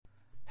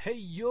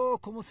Hey yo,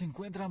 ¿cómo se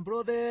encuentran,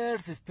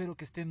 brothers? Espero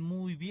que estén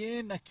muy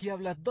bien. Aquí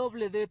habla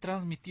Doble D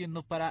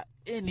transmitiendo para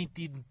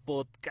Anything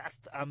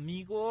Podcast,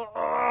 amigo.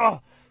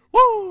 ¡Oh!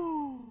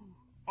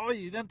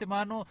 Oye, de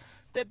antemano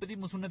te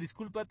pedimos una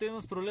disculpa.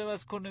 Tenemos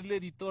problemas con el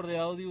editor de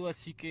audio,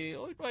 así que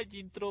hoy no hay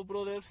intro,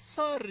 brother.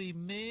 Sorry,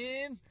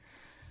 man.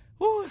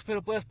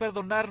 Espero puedas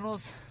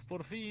perdonarnos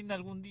por fin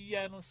algún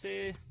día, no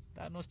sé.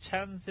 Danos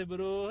chance,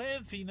 bro.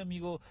 En fin,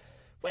 amigo.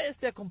 Pues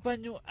te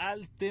acompaño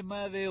al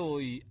tema de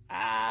hoy.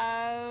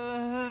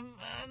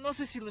 No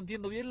sé si lo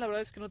entiendo bien, la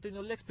verdad es que no he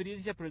tenido la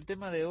experiencia, pero el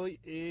tema de hoy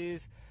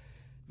es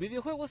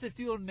videojuegos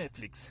estilo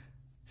Netflix.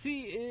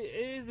 Sí,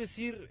 es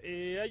decir,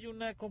 hay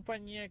una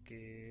compañía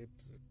que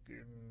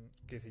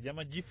se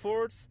llama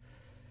GeForce,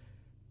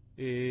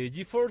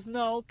 GeForce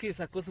Now, que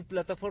sacó su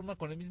plataforma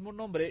con el mismo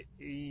nombre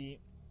y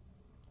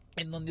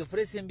en donde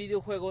ofrecen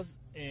videojuegos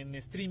en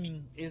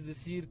streaming, es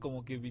decir,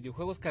 como que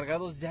videojuegos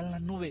cargados ya en la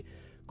nube,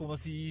 como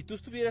si tú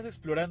estuvieras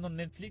explorando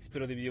Netflix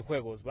pero de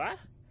videojuegos, ¿va?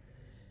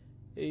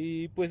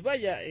 Y pues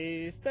vaya,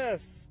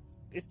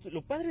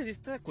 lo padre de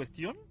esta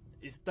cuestión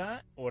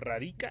está o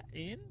radica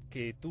en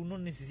que tú no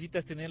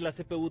necesitas tener la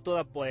CPU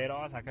toda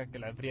poderosa acá que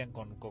la enfrían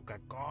con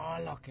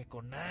Coca-Cola o que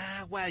con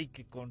agua y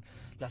que con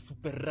la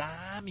super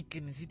RAM y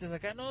que necesitas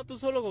acá, no, tú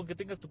solo con que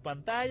tengas tu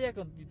pantalla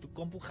con tu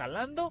compu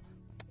jalando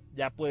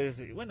ya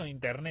puedes, bueno,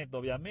 internet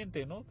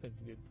obviamente, ¿no?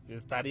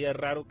 Estaría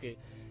raro que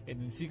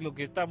en el siglo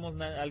que estamos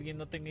alguien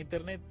no tenga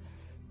internet.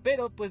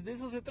 Pero pues de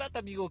eso se trata,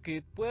 amigo,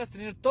 que puedas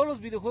tener todos los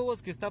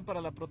videojuegos que están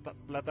para la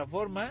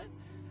plataforma,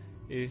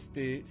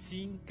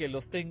 sin que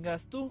los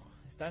tengas tú.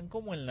 Están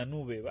como en la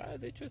nube, ¿va?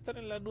 De hecho están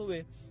en la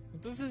nube.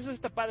 Entonces eso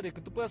está padre,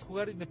 que tú puedas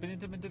jugar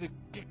independientemente de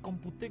qué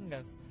compu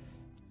tengas.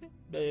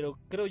 Pero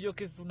creo yo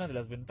que es una de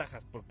las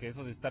ventajas, porque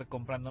eso de estar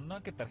comprando,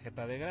 no que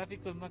tarjeta de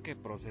gráficos, no que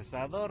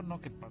procesador,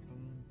 no que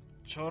un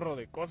chorro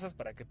de cosas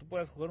para que tú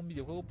puedas jugar un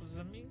videojuego, pues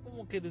a mí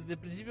como que desde el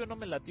principio no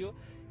me latió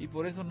y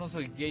por eso no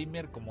soy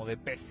gamer como de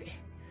PC.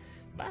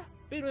 Va,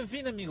 pero en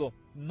fin, amigo,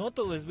 no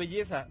todo es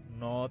belleza,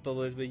 no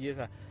todo es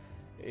belleza.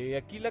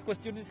 Aquí la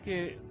cuestión es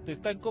que te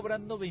están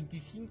cobrando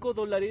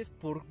 $25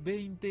 por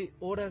 20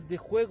 horas de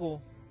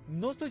juego.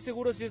 No estoy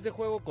seguro si es de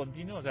juego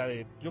continuo, o sea,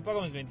 yo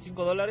pago mis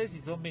 $25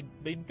 y son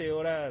 20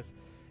 horas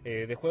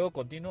de juego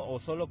continuo o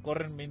solo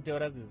corren 20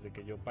 horas desde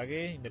que yo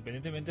pagué,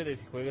 independientemente de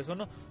si juegues o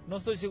no. No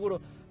estoy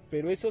seguro,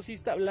 pero eso sí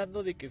está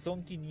hablando de que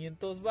son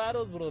 500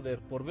 varos, brother,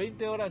 por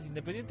 20 horas,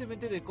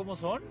 independientemente de cómo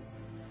son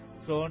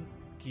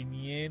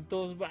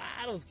 500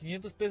 varos,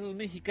 500 pesos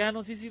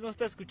mexicanos. Y si no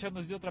está escuchando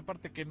desde otra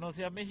parte que no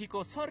sea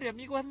México, sorry,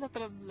 amigo, haz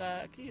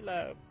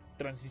la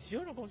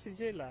transición, o cómo se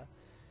dice,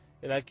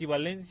 la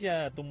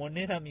equivalencia a tu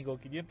moneda, amigo.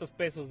 500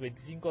 pesos,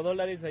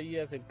 $25, ahí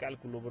haz el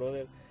cálculo,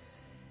 brother.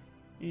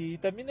 Y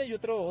también hay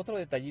otro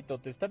detallito,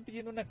 te están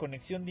pidiendo una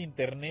conexión de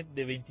internet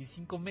de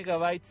 25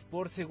 megabytes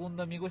por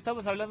segundo, amigo.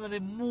 Estamos hablando de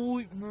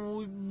muy,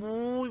 muy,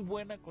 muy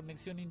buena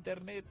conexión a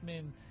internet,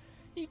 men.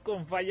 Y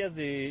con fallas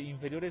de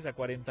inferiores a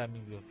 40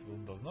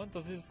 milisegundos, ¿no?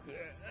 Entonces,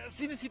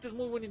 si necesitas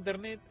muy buen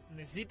internet,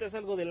 necesitas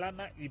algo de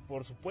lana y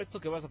por supuesto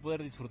que vas a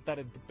poder disfrutar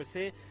en tu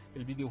PC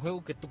el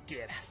videojuego que tú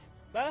quieras,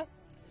 ¿va?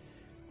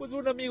 Pues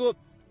bueno, amigo,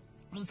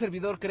 un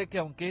servidor cree que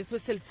aunque eso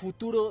es el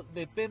futuro,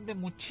 depende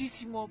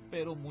muchísimo,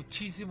 pero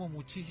muchísimo,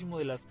 muchísimo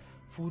de las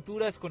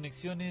futuras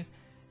conexiones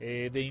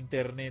de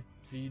internet.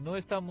 Si no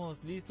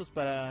estamos listos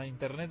para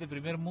internet de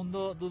primer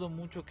mundo, dudo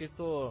mucho que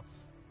esto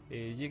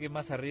llegue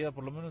más arriba,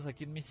 por lo menos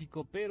aquí en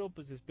México, pero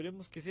pues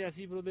esperemos que sea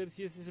así, brother.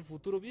 Si es ese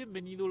futuro,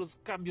 bienvenido, los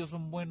cambios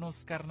son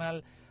buenos,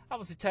 carnal.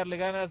 Vamos a echarle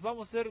ganas,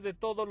 vamos a hacer de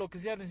todo lo que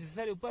sea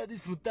necesario para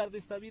disfrutar de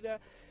esta vida.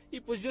 Y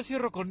pues yo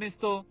cierro con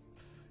esto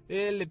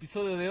el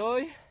episodio de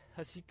hoy.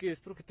 Así que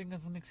espero que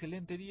tengas un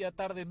excelente día,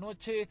 tarde,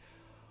 noche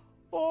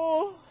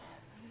o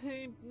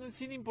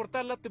sin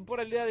importar la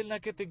temporalidad en la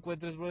que te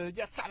encuentres, brother.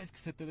 Ya sabes que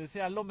se te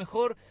desea lo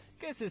mejor,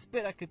 que se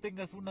espera que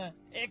tengas una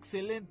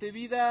excelente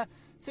vida.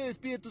 Se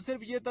despide tu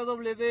servilleta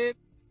doble D,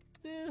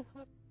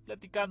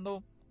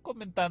 platicando,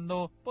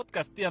 comentando,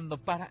 podcasteando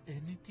para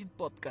Anything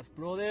Podcast,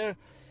 brother.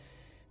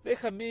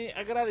 Déjame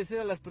agradecer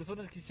a las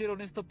personas que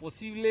hicieron esto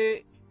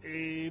posible.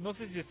 No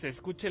sé si se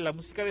escuche la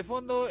música de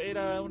fondo.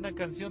 Era una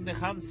canción de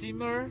Hans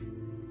Zimmer.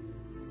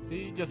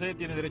 Sí, yo sé,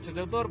 tiene derechos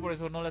de autor, por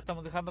eso no la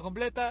estamos dejando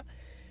completa.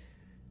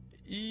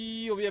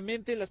 Y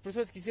obviamente las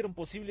personas que hicieron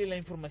posible la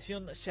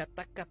información,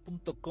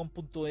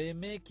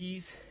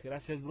 shataka.com.mx.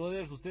 Gracias,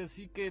 brothers. Ustedes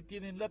sí que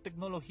tienen la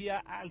tecnología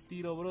al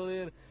tiro,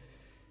 brother.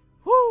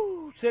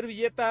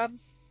 Servilleta.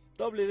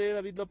 Doble D,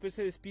 David López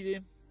se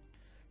despide.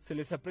 Se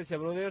les aprecia,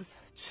 brothers.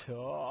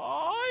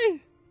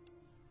 ¡Choy!